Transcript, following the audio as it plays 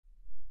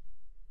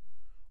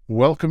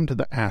Welcome to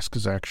the Ask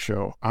Zach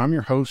Show. I'm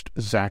your host,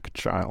 Zach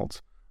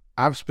Childs.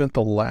 I've spent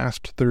the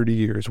last 30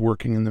 years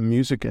working in the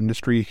music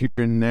industry here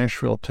in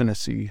Nashville,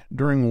 Tennessee,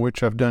 during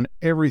which I've done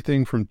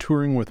everything from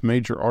touring with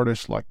major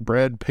artists like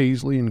Brad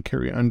Paisley and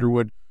Carrie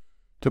Underwood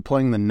to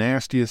playing the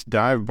nastiest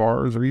dive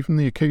bars or even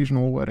the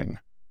occasional wedding.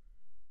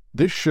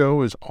 This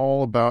show is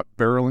all about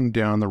barreling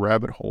down the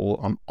rabbit hole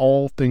on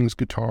all things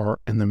guitar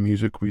and the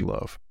music we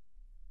love.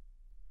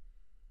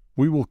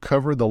 We will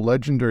cover the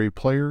legendary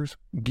players,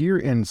 gear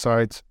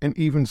insights, and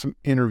even some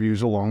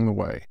interviews along the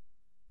way.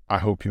 I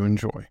hope you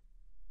enjoy.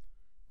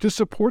 To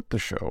support the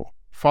show,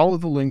 follow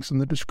the links in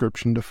the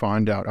description to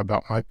find out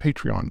about my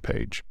Patreon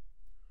page.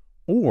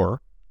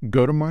 Or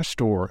go to my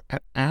store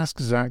at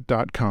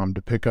askzach.com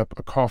to pick up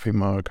a coffee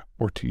mug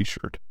or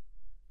t-shirt.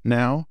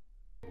 Now,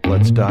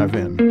 let's dive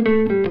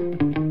in.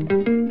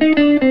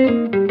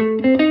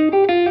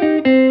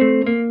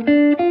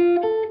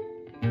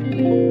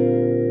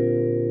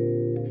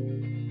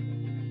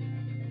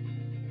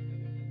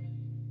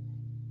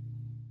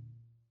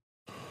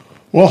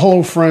 Well,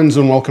 hello friends,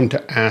 and welcome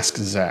to Ask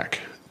Zach.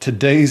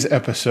 Today's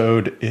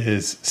episode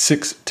is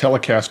 6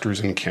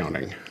 Telecasters and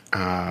counting.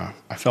 I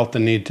felt the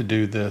need to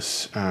do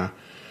this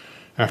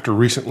after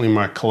recently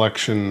my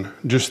collection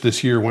just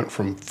this year went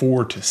from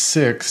 4 to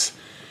 6,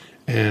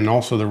 and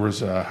also there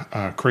was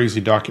a crazy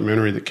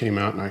documentary that came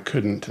out and I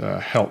couldn't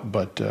help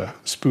but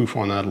spoof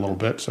on that a little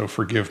bit, so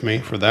forgive me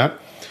for that.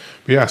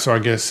 But yeah, so I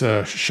guess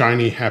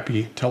shiny,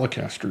 happy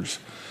Telecasters.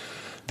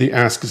 The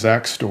Ask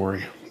Zach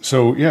story.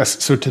 So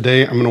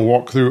today I'm going to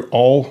walk through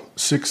all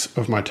 6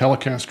 of my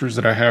Telecasters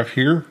that I have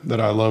here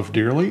that I love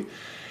dearly.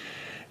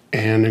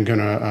 And I'm going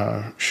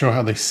to show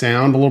how they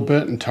sound a little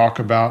bit and talk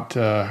about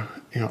a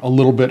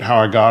little bit how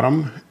I got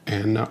them.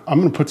 And I'm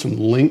going to put some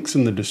links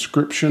in the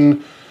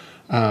description.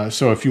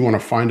 So if you want to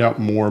find out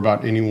more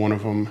about any one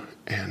of them.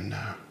 And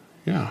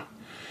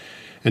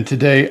And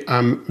today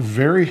I'm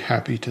very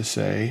happy to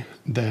say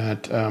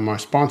that my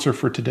sponsor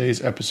for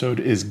today's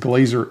episode is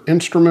Glaser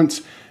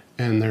Instruments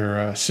and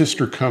their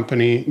sister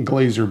company,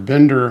 Glaser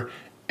Bender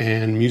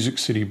and Music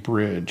City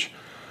Bridge.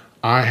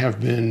 I have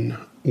been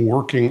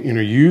working,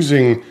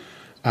 using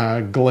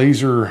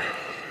Glaser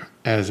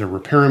as a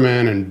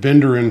repairman and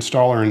Bender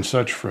installer and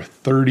such for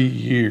 30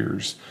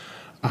 years.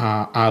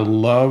 I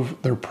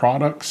love their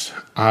products.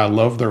 I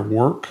love their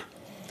work.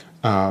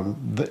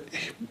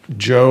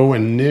 Joe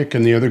and Nick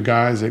and the other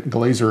guys at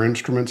Glaser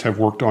Instruments have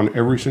worked on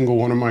every single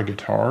one of my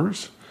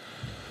guitars.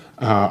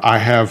 I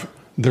have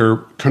their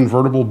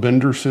convertible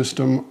bender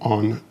system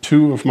on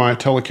 2 of my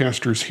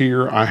Telecasters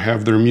here. I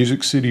have their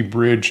Music City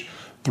Bridge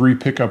 3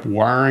 pickup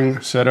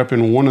wiring set up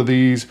in one of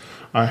these.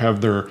 I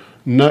have their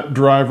nut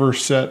driver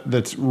set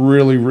that's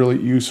really,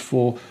 really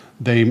useful.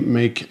 They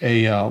make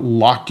a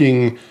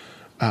locking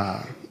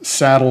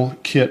saddle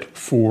kit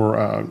for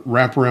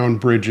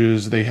wraparound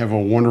bridges. They have a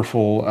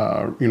wonderful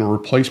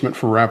replacement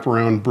for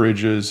wraparound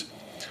bridges.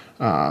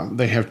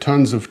 They have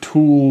tons of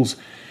tools.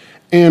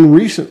 And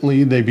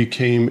recently they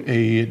became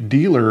a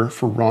dealer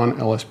for Ron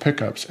Ellis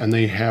pickups, and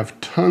they have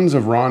tons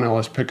of Ron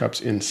Ellis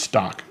pickups in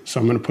stock. So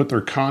I'm going to put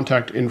their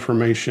contact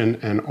information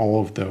and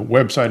all of the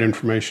website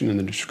information in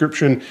the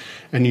description,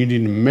 and you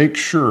need to make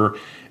sure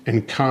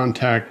and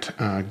contact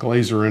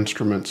Glaser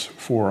Instruments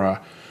for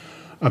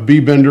a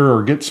B-bender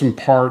or get some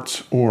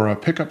parts or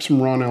pick up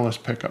some Ron Ellis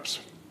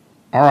pickups.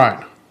 All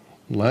right,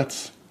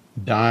 let's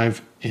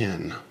dive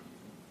in.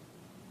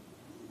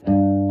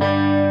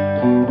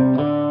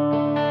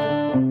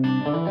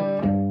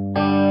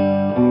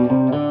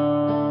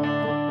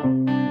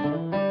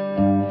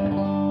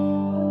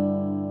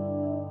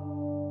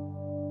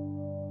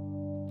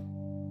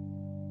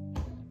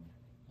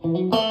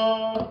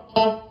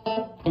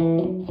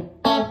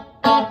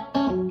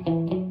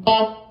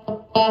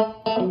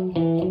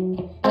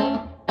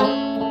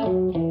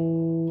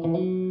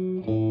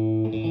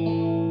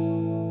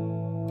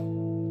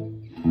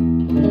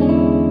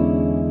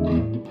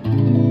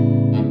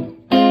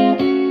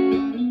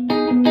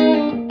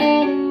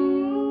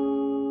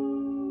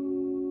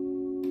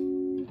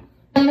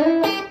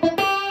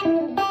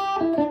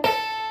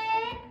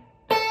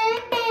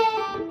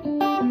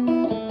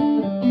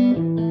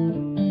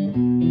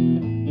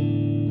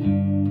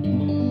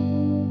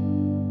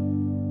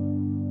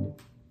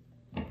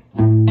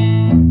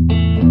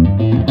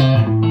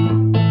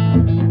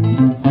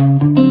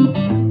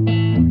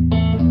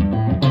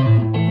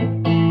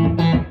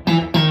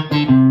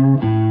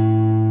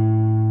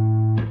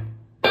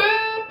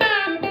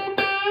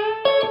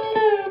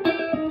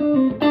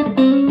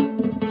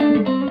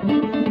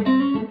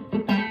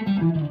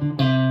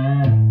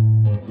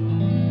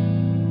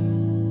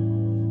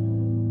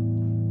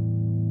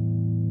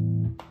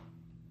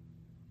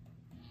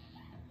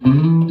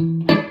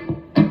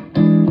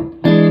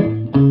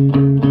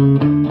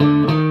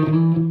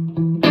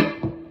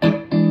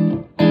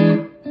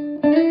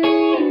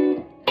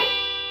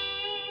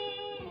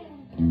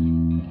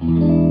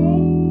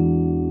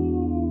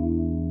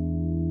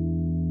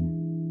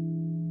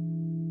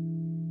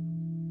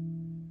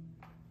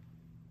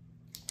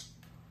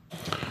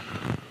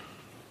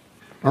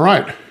 All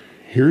right,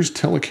 here's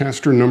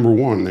Telecaster number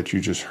 1 that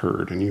you just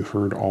heard, and you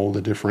heard all the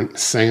different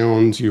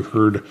sounds, you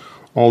heard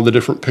all the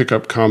different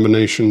pickup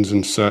combinations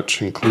and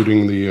such,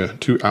 including the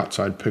 2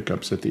 outside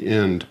pickups at the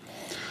end.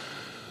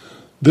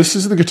 This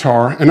is the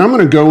guitar, and I'm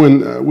going to go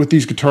in, with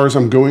these guitars,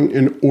 I'm going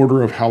in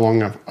order of how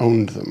long I've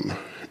owned them.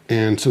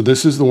 And so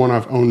this is the one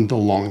I've owned the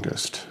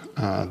longest.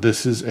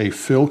 This is a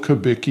Phil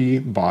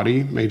Kubicki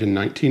body made in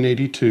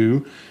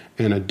 1982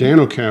 and a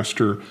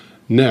Telecaster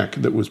neck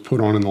that was put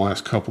on in the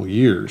last couple of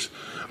years.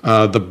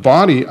 The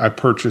body I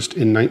purchased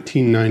in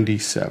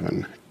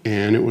 1997,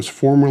 and it was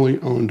formerly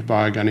owned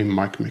by a guy named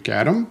Mike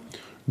McAdam,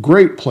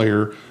 great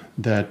player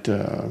that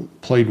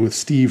played with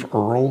Steve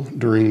Earle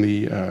during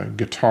the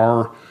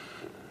Guitar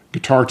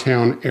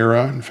Town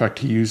era. In fact,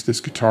 he used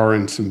this guitar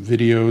in some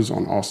videos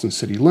on Austin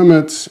City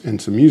Limits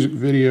and some music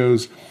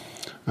videos.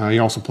 He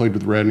also played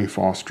with Rodney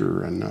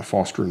Foster and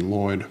Foster and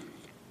Lloyd.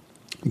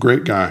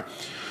 Great guy.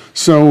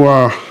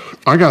 So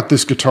I got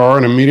this guitar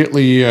and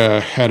immediately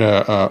had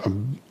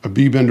a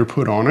B-bender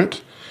put on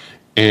it.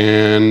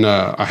 And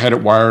I had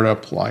it wired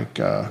up like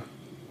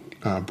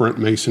Brent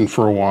Mason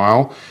for a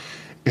while.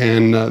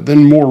 And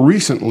then more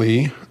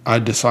recently, I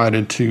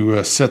decided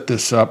to set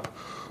this up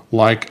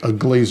like a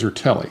Glazer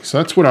Tele. So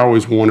that's what I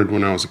always wanted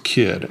when I was a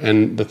kid.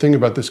 And the thing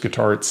about this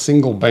guitar, it's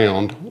single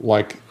bound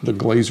like the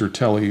Glazer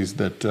Teles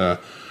that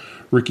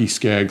Ricky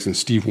Skaggs and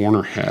Steve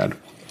Warner had.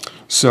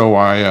 So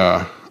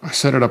I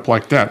set it up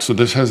like that. So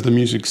this has the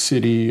Music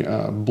City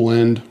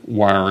blend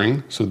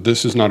wiring. So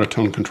this is not a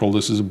tone control.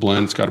 This is a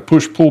blend. It's got a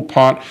push-pull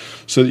pot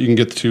so that you can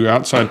get the 2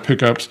 outside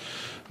pickups.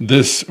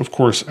 This, of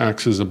course,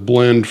 acts as a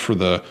blend for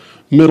the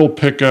middle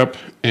pickup.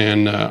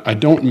 And I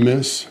don't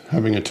miss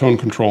having a tone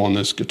control on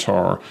this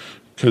guitar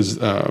because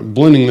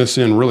blending this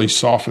in really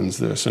softens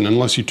this. And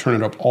unless you turn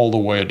it up all the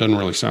way, it doesn't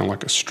really sound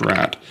like a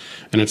Strat.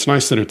 And it's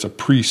nice that it's a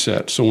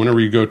preset. So whenever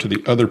you go to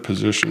the other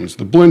positions,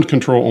 the blend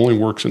control only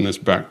works in this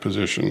back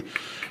position.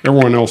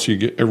 Everywhere else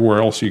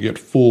you get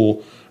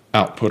full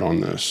output on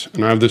this.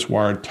 And I have this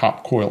wired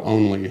top coil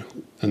only,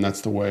 and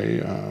that's the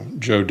way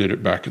Joe did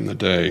it back in the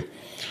day.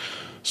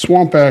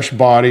 Swamp Ash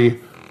body,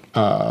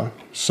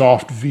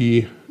 soft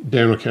V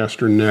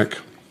Telecaster neck,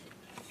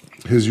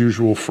 his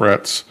usual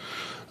frets.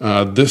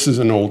 This is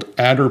an old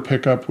Adder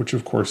pickup, which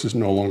of course is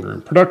no longer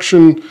in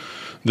production.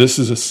 This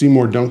is a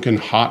Seymour Duncan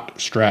Hot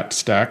Strat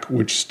stack,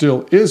 which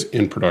still is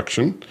in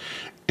production.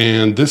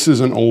 And this is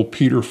an old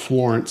Peter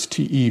Florence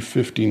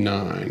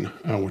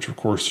TE59, which of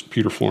course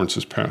Peter Florence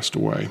has passed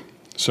away.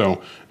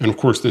 So, and of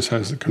course this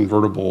has the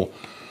convertible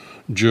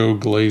Joe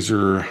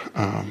Glazer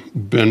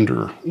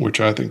bender, which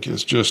I think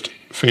is just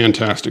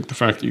fantastic. The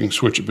fact that you can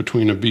switch it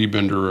between a B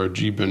bender or a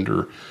G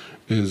bender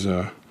is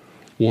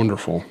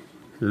wonderful.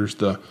 Here's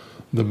the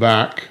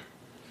back,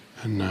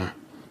 and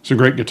it's a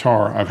great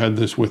guitar. I've had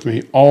this with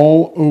me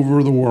all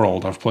over the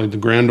world. I've played the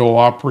Grand Ole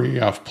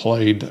Opry. I've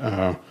played,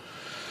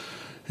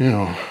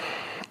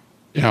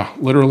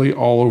 literally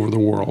all over the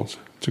world.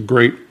 It's a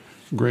great,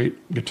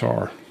 great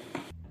guitar.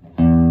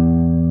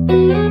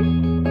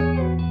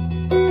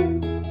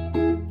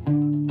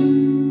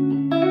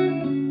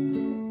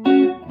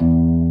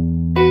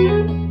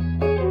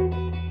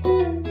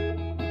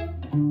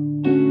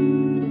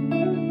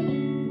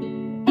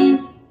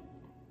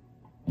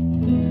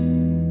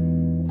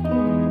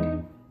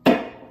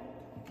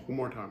 One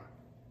more time.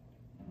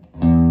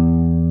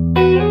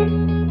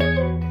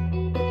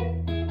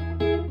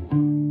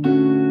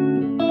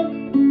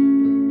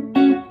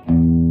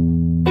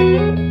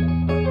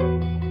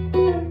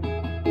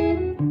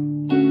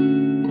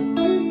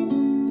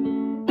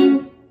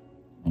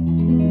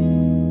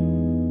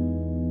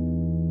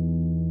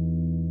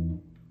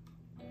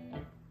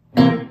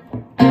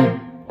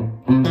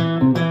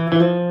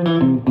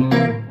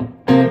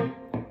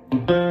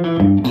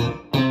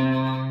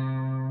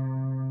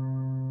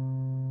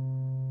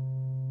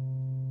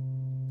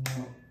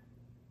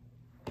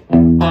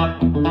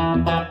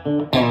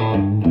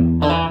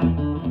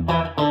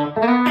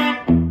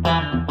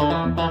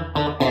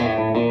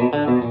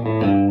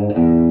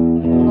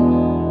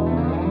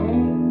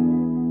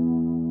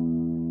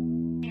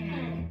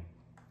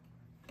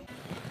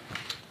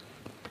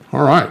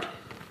 All right,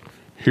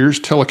 here's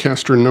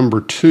Telecaster number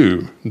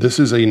 2. This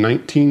is a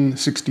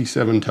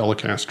 1967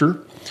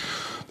 Telecaster.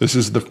 This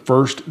is the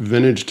first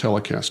vintage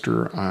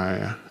Telecaster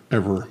I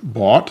ever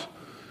bought,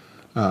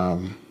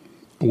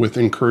 with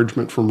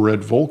encouragement from Red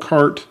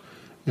Volkart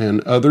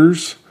and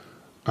others.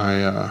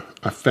 I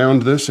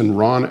found this, and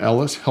Ron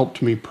Ellis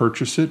helped me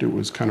purchase it. It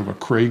was kind of a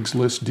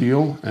Craigslist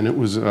deal, and it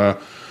was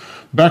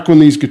back when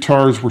these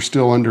guitars were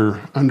still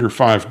under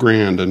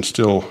 $5,000 and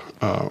still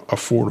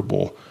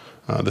affordable.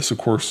 This, of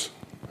course,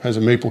 has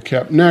a maple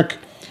cap neck.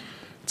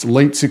 It's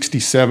late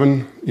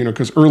 67,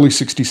 because early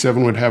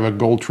 67 would have a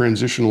gold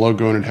transition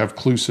logo and it'd have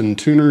Kluson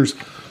tuners.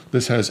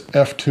 This has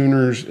F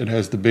tuners. It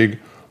has the big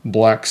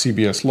black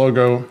CBS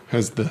logo,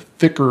 has the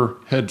thicker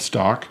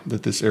headstock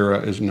that this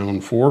era is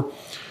known for.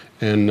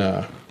 And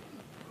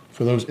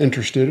for those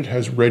interested, it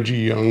has Reggie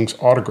Young's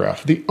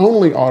autograph, the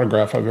only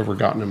autograph I've ever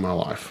gotten in my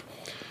life.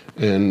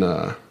 And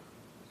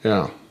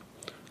yeah,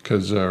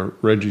 because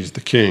Reggie's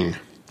the king.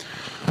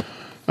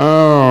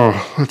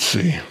 Oh, let's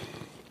see.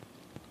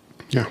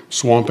 Yeah,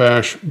 swamp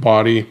ash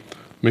body,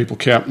 maple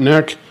cap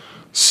neck,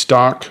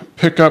 stock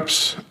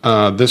pickups.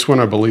 This one,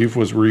 I believe,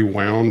 was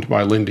rewound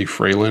by Lindy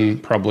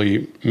Fralin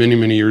probably many,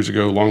 many years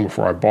ago, long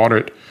before I bought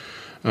it.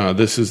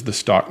 This is the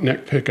stock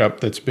neck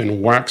pickup that's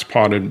been wax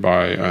potted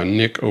by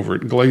Nick over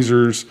at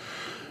Glazers.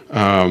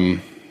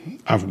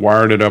 I've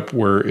wired it up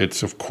where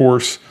it's, of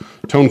course,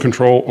 tone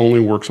control only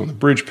works on the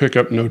bridge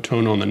pickup, no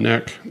tone on the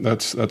neck.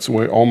 That's the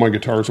way all my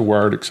guitars are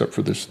wired, except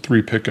for this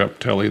 3-pickup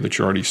Tele that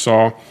you already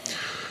saw.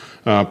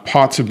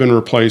 Pots have been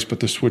replaced,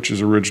 but the switch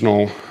is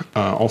original.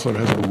 Also, it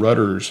has a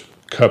Rudders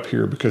cup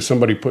here because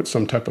somebody put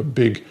some type of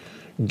big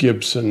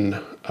Gibson,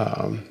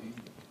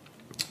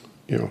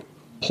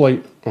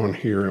 plate on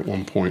here at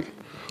one point.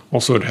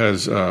 Also, it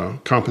has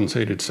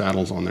compensated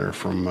saddles on there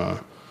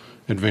from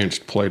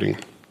Advanced Plating.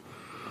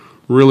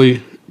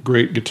 Really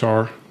great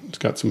guitar. It's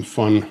got some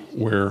fun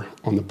wear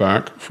on the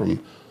back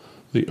from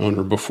the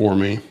owner before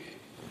me.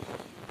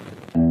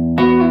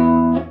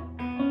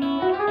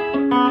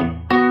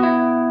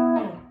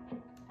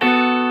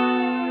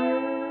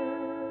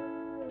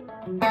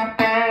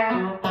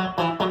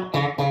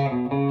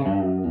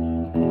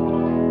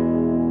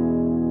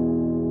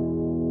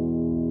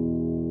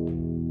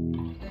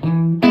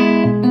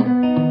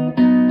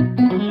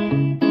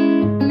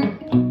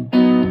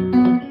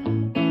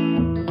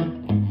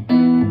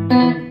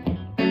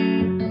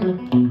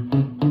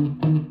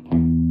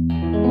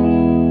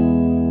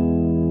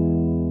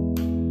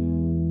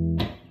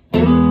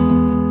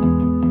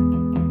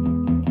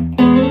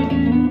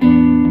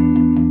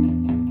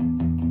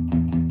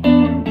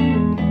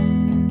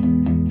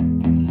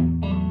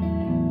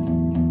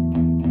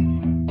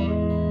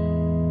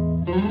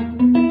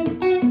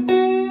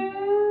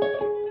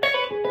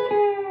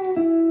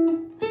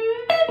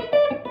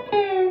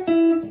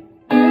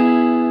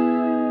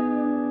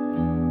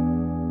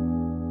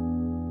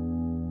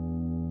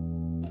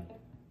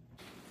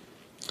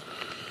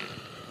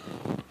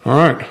 All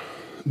right,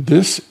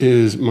 this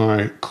is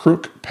my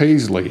Crook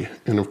Paisley,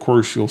 and of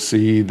course you'll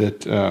see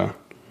that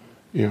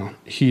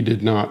he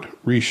did not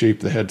reshape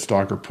the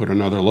headstock or put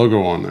another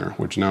logo on there,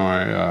 which now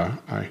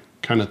I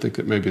kind of think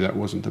that maybe that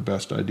wasn't the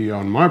best idea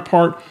on my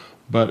part,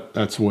 but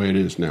that's the way it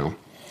is now.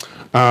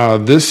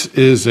 This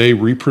is a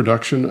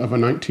reproduction of a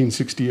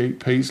 1968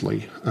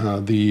 Paisley.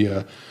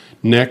 The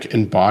neck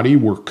and body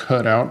were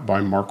cut out by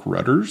Mark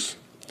Rudders,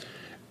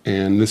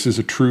 and this is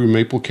a true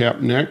maple cap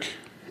neck.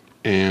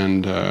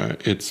 And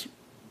it's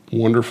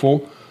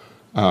wonderful.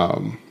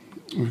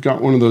 We've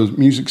got one of those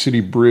Music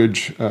City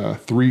Bridge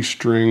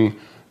 3-string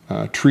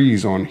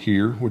trees on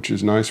here, which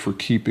is nice for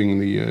keeping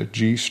the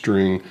G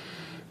string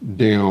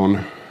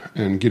down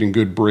and getting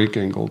good break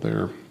angle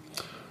there.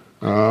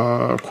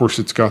 Of course,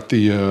 it's got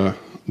the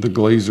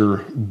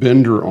Glazer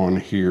bender on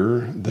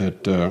here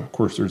that, of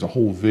course, there's a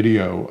whole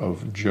video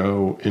of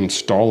Joe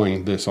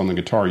installing this on the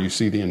guitar. You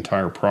see the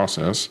entire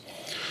process.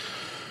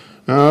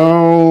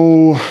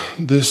 Oh,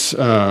 this,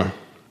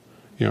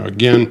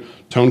 again,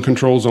 tone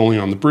controls only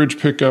on the bridge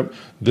pickup.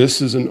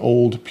 This is an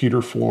old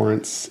Peter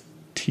Florence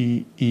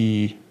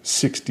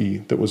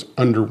TE60 that was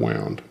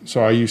underwound.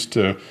 So I used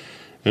to,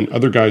 and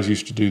other guys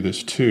used to do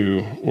this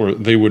too, or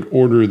they would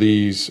order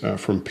these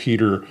from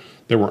Peter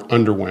that were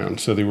underwound.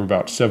 So they were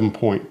about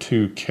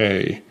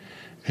 7.2K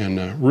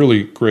and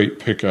really great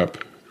pickup.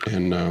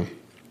 And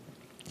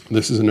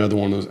this is another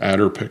one of those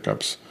adder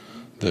pickups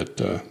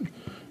that,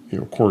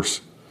 of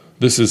course,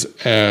 this is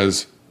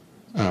as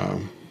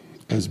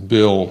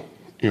Bill,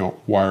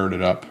 wired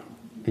it up,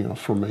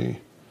 for me.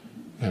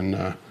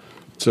 And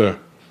it's a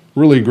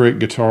really great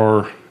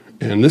guitar.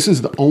 And this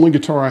is the only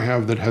guitar I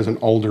have that has an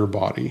alder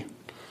body.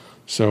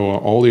 So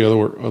all the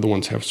other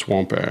ones have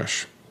swamp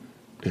ash.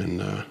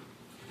 And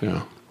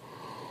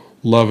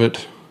love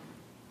it.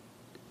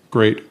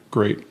 Great,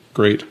 great,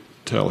 great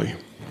Tele.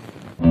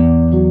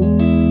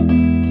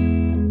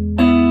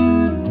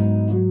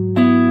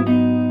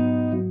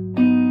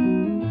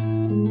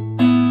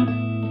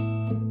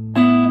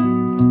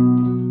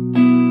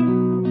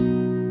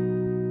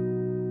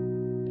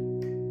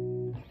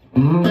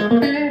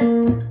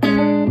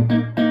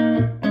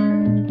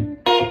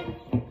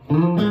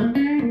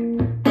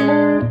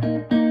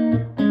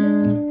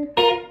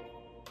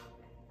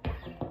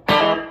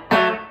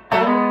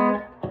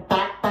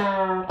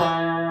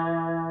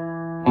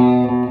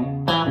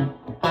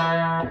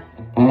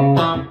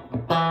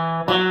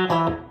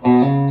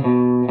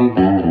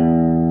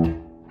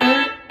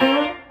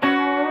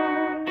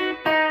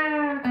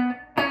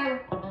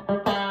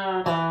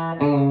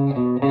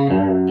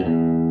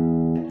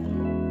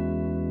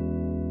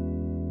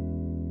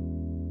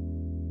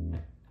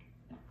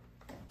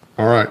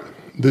 All right,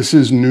 this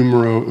is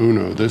numero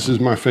uno. This is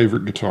my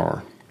favorite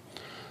guitar.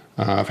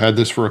 I've had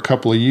this for a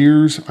couple of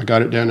years. I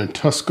got it down in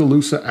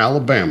Tuscaloosa,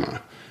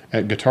 Alabama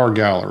at Guitar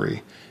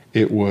Gallery.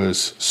 It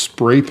was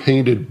spray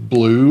painted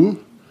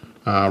blue,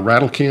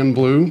 rattle can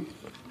blue.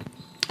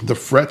 The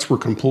frets were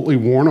completely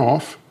worn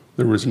off.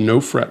 There was no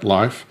fret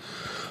life.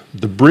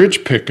 The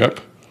bridge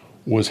pickup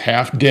was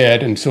half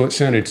dead, and so it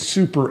sounded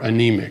super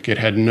anemic. It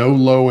had no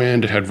low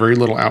end, it had very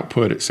little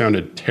output, it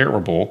sounded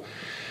terrible,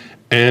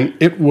 and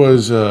it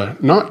was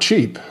not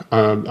cheap.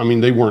 I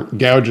mean, they weren't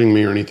gouging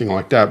me or anything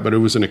like that, but it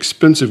was an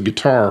expensive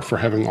guitar for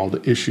having all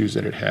the issues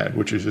that it had,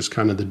 which is just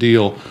kind of the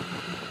deal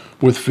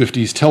with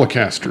 50s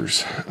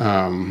Telecasters.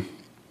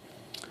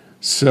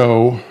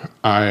 So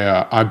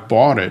I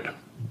bought it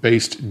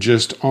based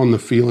just on the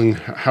feeling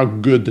how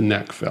good the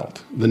neck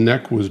felt. The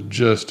neck was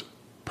just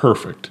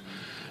perfect.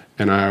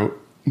 And I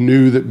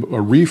knew that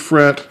a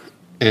refret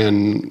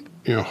and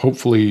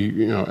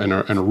hopefully and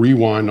a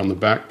rewind on the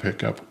back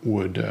pickup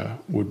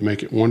would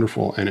make it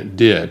wonderful, and it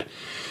did.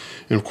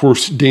 And of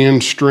course,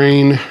 Dan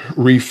Strain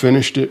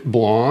refinished it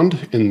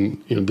blonde,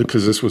 and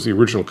because this was the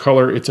original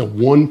color. It's a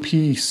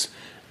one-piece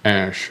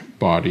ash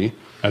body.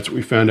 That's what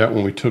we found out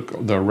when we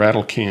took the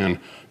rattle can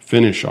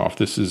finish off.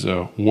 This is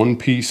a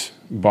one-piece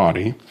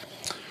body.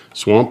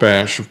 Swamp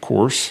ash, of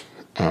course.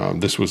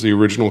 This was the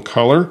original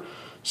color,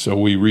 so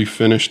we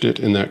refinished it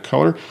in that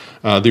color.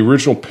 The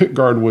original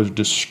pickguard was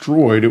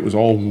destroyed. It was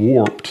all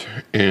warped,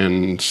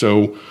 and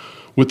so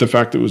with the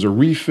fact that it was a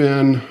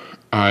refin,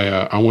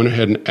 I went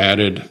ahead and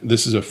added,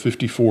 this is a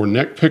 54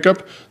 neck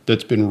pickup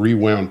that's been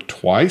rewound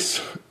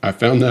twice. I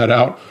found that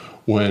out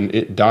when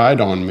it died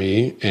on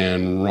me,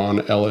 and Ron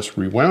Ellis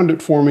rewound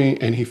it for me,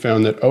 and he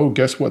found that, oh,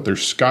 guess what?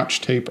 There's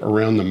scotch tape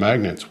around the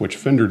magnets, which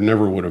Fender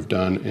never would have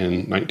done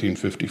in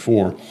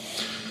 1954.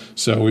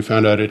 So we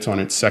found out it's on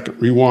its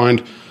second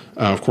rewind.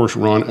 Of course,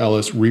 Ron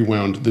Ellis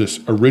rewound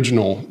this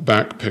original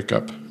back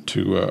pickup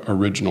to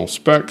original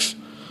specs.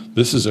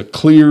 This is a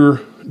clear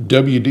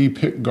WD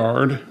pick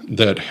guard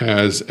that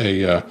has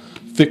a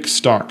thick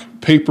stock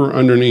paper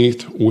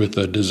underneath with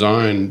a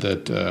design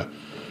that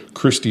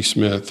Christy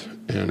Smith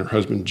and her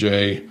husband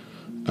Jay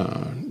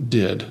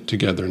did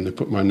together, and they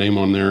put my name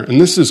on there. And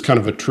this is kind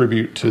of a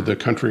tribute to the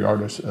country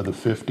artists of the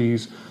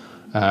 50s.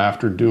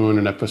 After doing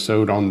an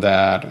episode on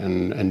that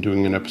and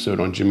doing an episode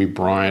on Jimmy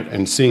Bryant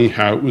and seeing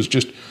how it was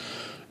just,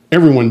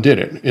 everyone did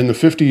it. In the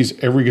 50s,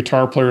 every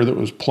guitar player that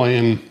was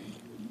playing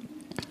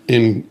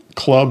in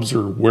clubs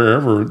or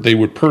wherever, they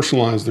would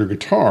personalize their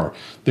guitar.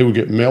 They would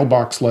get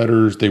mailbox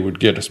letters, they would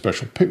get a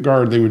special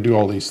pickguard, they would do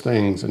all these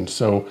things. And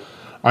so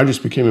I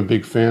just became a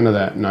big fan of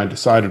that, and I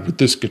decided with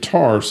this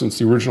guitar, since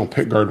the original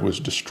pickguard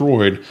was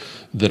destroyed,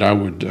 that I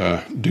would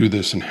do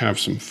this and have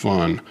some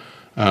fun.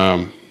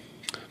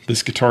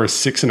 This guitar is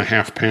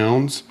 6.5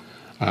 pounds.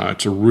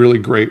 It's a really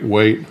great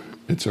weight.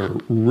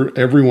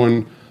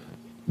 Everyone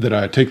that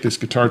I take this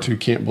guitar to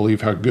can't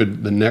believe how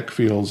good the neck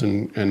feels,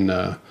 and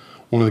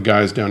one of the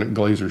guys down at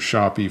Glazer's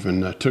shop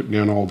even took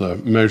down all the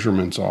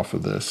measurements off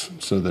of this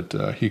so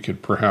that he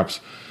could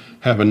perhaps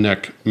have a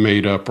neck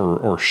made up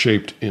or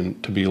shaped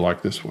in to be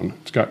like this one.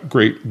 It's got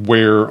great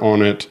wear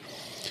on it.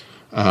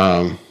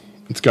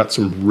 It's got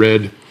some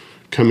red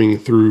coming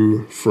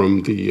through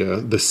from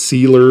the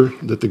sealer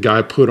that the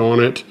guy put on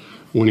it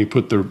when he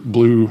put the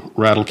blue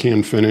rattle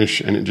can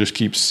finish, and it just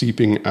keeps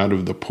seeping out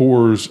of the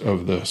pores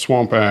of the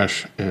swamp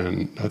ash,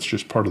 and that's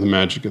just part of the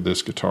magic of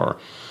this guitar.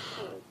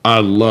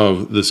 I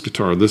love this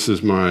guitar. This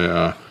is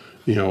my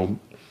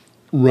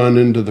run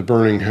into the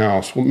burning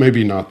house. Well,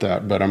 maybe not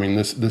that, but I mean,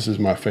 this is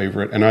my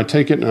favorite. And I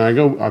take it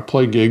and I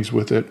play gigs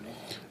with it,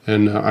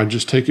 and I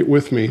just take it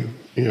with me,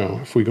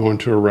 if we go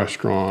into a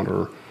restaurant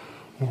or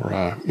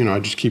I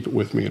just keep it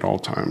with me at all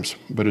times.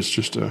 But it's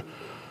just a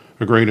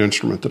great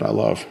instrument that I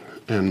love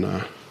and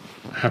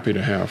happy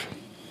to have.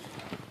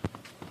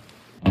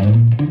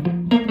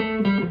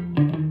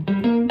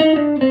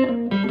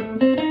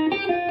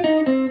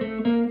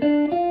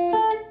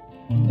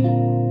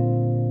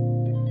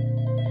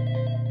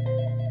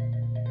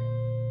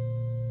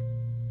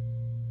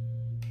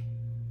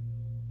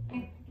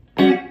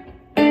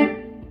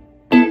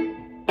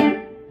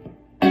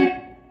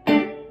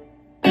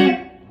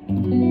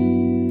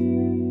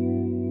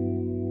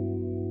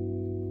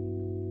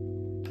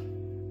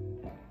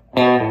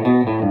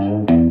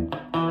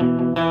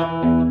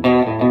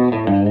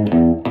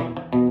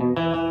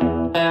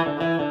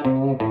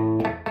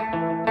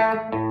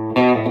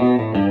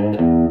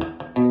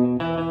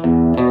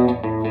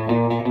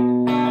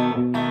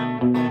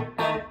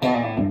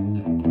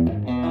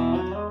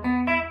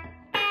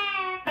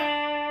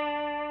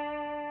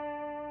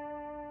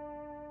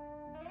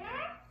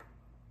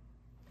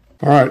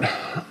 All right,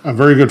 a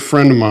very good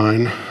friend of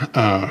mine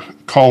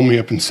called me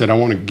up and said, I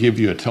want to give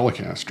you a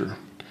Telecaster.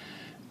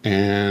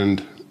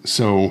 And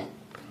so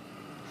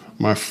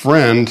my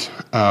friend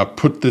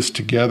put this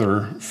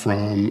together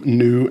from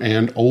new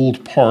and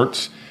old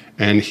parts,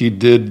 and he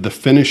did the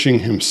finishing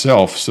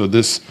himself. So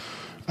this,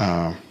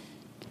 the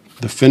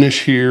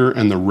finish here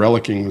and the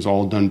relicking was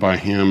all done by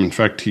him. In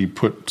fact, he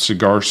put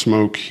cigar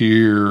smoke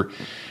here,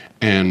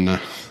 and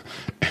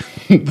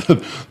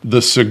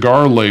the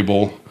cigar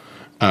label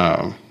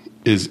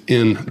is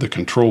in the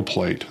control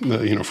plate,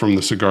 from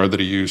the cigar that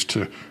he used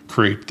to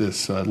create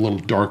this little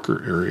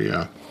darker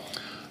area.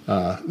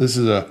 This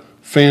is a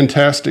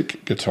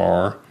fantastic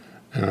guitar,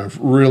 and I've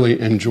really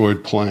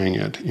enjoyed playing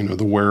it.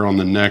 The wear on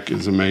the neck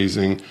is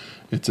amazing.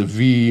 It's a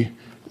V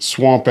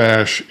swamp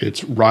ash.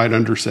 It's right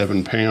under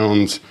 7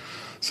 pounds.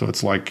 So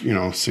it's like,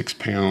 6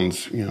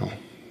 pounds,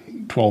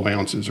 12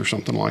 ounces or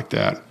something like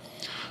that.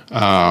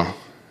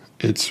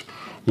 It's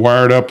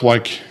wired up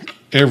like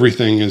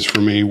everything is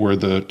for me, where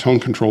the tone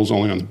control is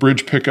only on the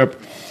bridge pickup.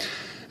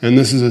 And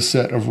this is a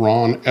set of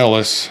Ron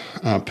Ellis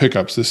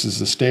pickups. This is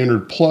the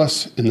standard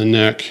plus in the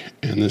neck,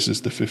 and this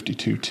is the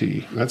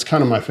 52T. That's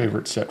kind of my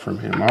favorite set from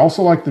him. I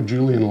also like the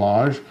Julian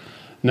Lage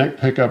neck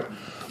pickup,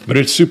 but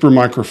it's super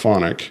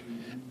microphonic,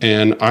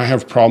 and I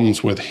have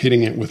problems with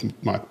hitting it with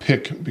my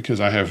pick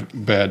because I have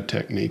bad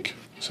technique.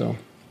 So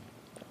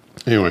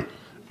anyway,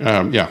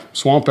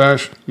 swamp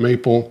ash,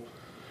 maple,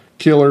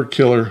 killer,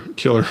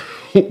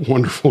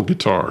 wonderful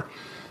guitar.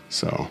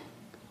 So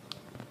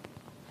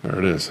there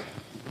it is.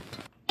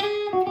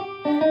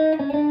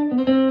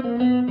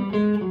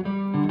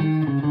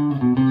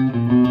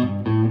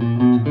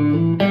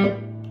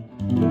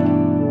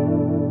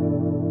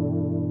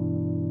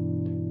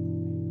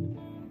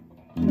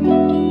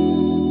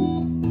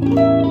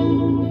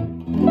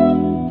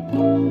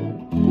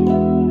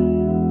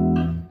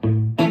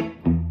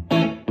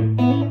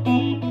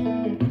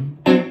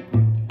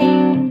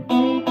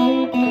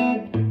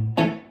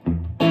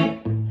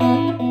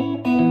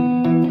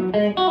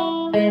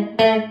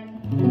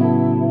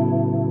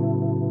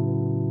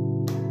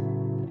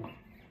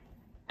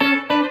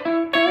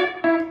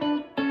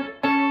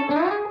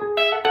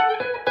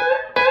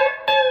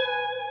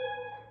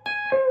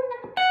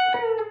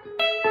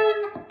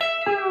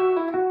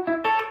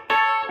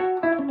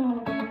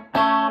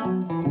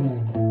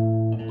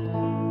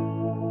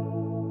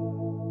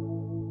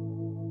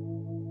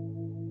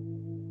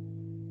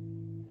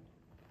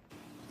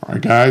 All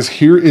right, guys,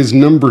 here is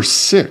number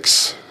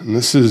 6. And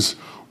this is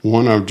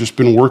one I've just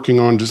been working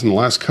on just in the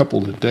last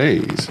couple of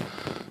days.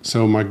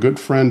 So my good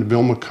friend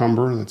Bill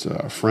McCumber, that's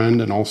a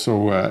friend and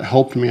also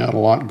helped me out a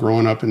lot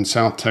growing up in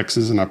South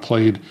Texas, and I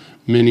played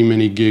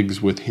many gigs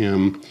with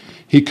him.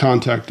 He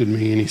contacted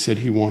me and he said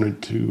he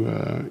wanted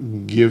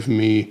to give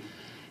me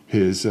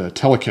his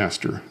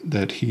Telecaster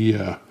that he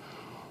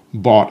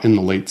bought in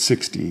the late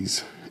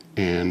 60s.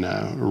 And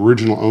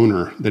original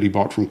owner that he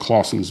bought from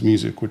Clausen's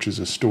Music, which is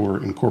a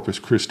store in Corpus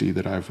Christi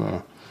that I've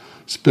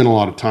spent a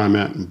lot of time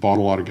at and bought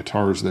a lot of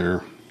guitars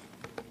there.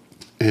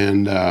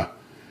 And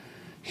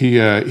he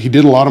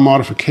did a lot of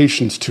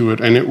modifications to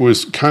it, and it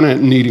was kind of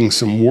needing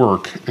some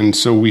work. And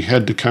so we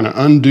had to kind of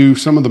undo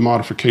some of the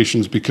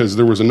modifications because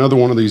there was another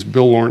one of these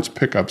Bill Lawrence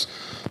pickups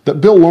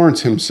that Bill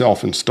Lawrence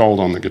himself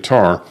installed on the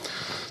guitar.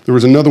 There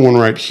was another one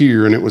right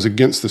here, and it was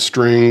against the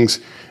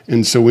strings.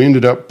 And so we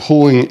ended up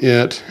pulling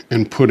it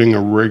and putting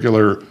a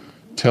regular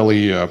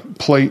Tele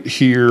plate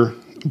here,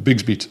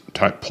 Bigsby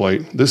type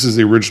plate. This is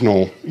the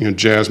original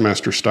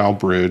Jazzmaster style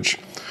bridge.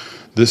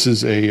 This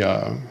is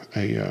a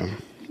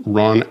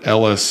Ron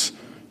Ellis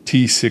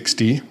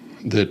T60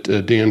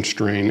 that Dan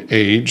Strain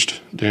aged,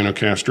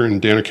 Telecaster,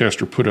 and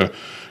Telecaster put a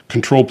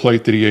control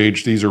plate that he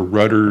aged. These are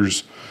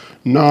rudders,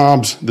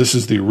 knobs. This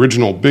is the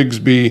original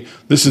Bigsby.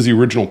 This is the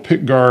original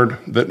pick guard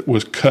that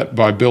was cut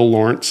by Bill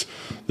Lawrence.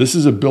 This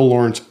is a Bill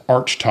Lawrence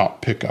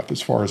archtop pickup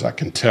as far as I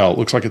can tell. It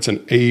looks like it's an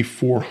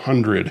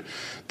A400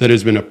 that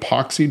has been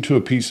epoxied to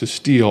a piece of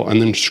steel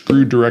and then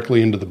screwed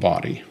directly into the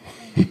body.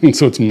 And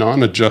so it's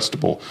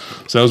non-adjustable.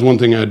 So that was one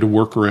thing I had to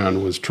work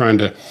around, was trying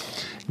to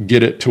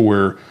get it to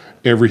where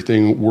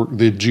everything worked,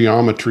 the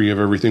geometry of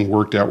everything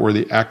worked out, where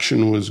the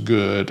action was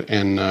good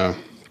and the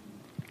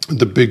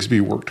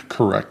Bigsby worked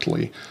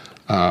correctly.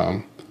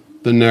 The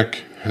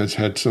neck has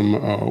had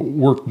some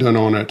work done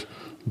on it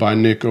by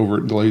Nick over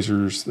at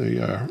Glazers. They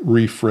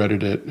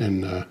refretted it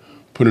and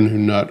put a new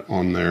nut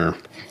on there.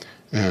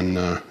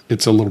 And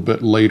it's a little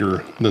bit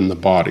later than the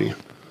body.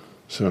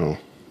 So,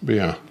 but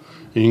yeah.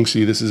 And you can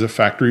see this is a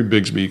factory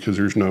Bigsby because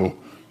there's no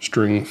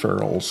string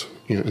ferrules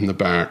in the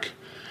back.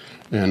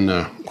 And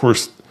of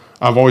course,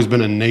 I've always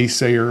been a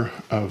naysayer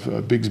of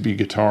Bigsby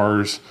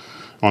guitars,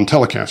 on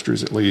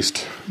Telecasters at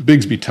least.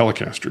 Bigsby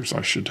Telecasters,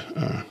 I should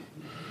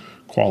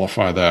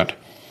qualify that.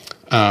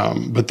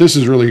 But this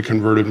has really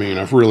converted me, and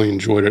I've really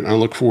enjoyed it. And I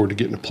look forward to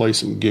getting to play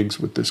some gigs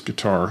with this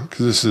guitar,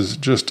 because this is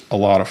just a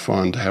lot of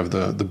fun to have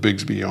the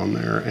Bigsby on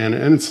there. And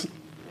it's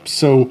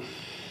so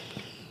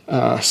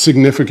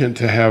significant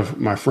to have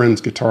my friend's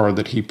guitar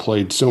that he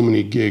played so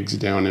many gigs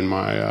down in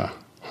my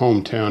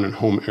hometown and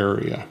home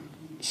area.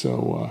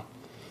 So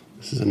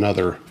this is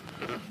another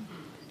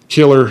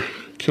killer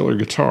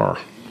guitar.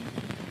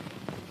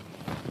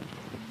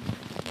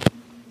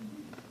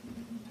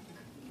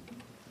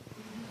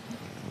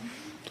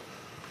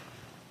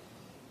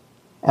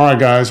 All right,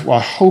 guys. Well,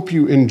 I hope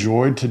you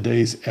enjoyed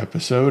today's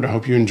episode. I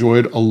hope you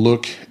enjoyed a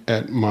look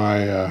at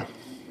my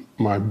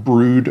my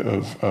brood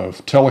of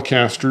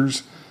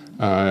Telecasters.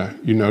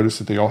 You notice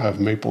that they all have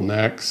maple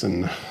necks,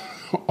 and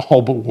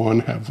all but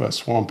one have a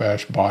swamp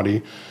ash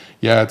body.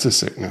 Yeah, it's a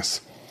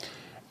sickness.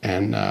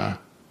 And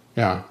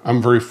yeah,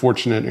 I'm very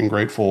fortunate and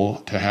grateful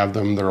to have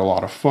them. They're a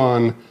lot of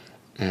fun.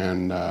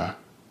 And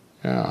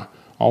yeah,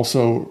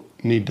 also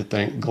need to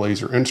thank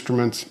Glazer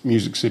Instruments,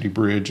 Music City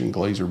Bridge, and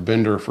Glazer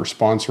Bender for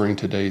sponsoring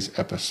today's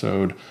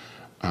episode.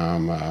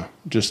 I'm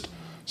just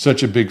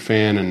such a big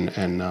fan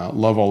and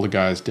love all the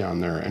guys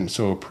down there, and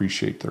so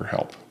appreciate their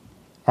help.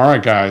 All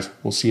right, guys,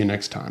 we'll see you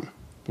next time.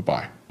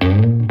 Bye-bye.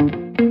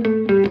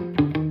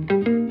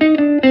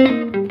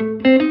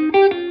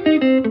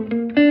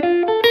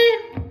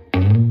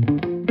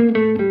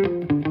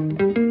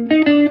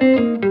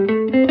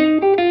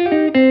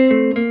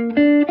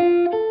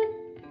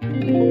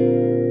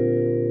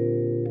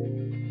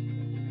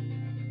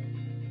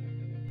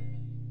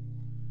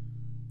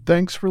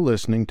 Thanks for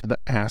listening to the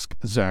Ask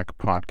Zach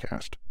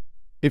podcast.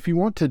 If you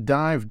want to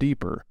dive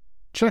deeper,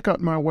 check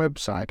out my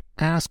website,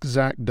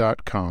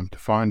 askzach.com, to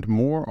find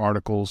more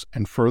articles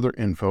and further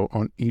info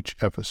on each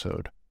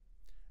episode.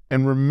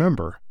 And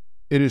remember,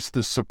 it is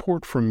the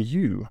support from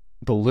you,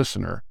 the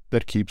listener,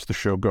 that keeps the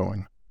show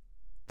going.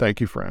 Thank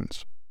you,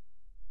 friends.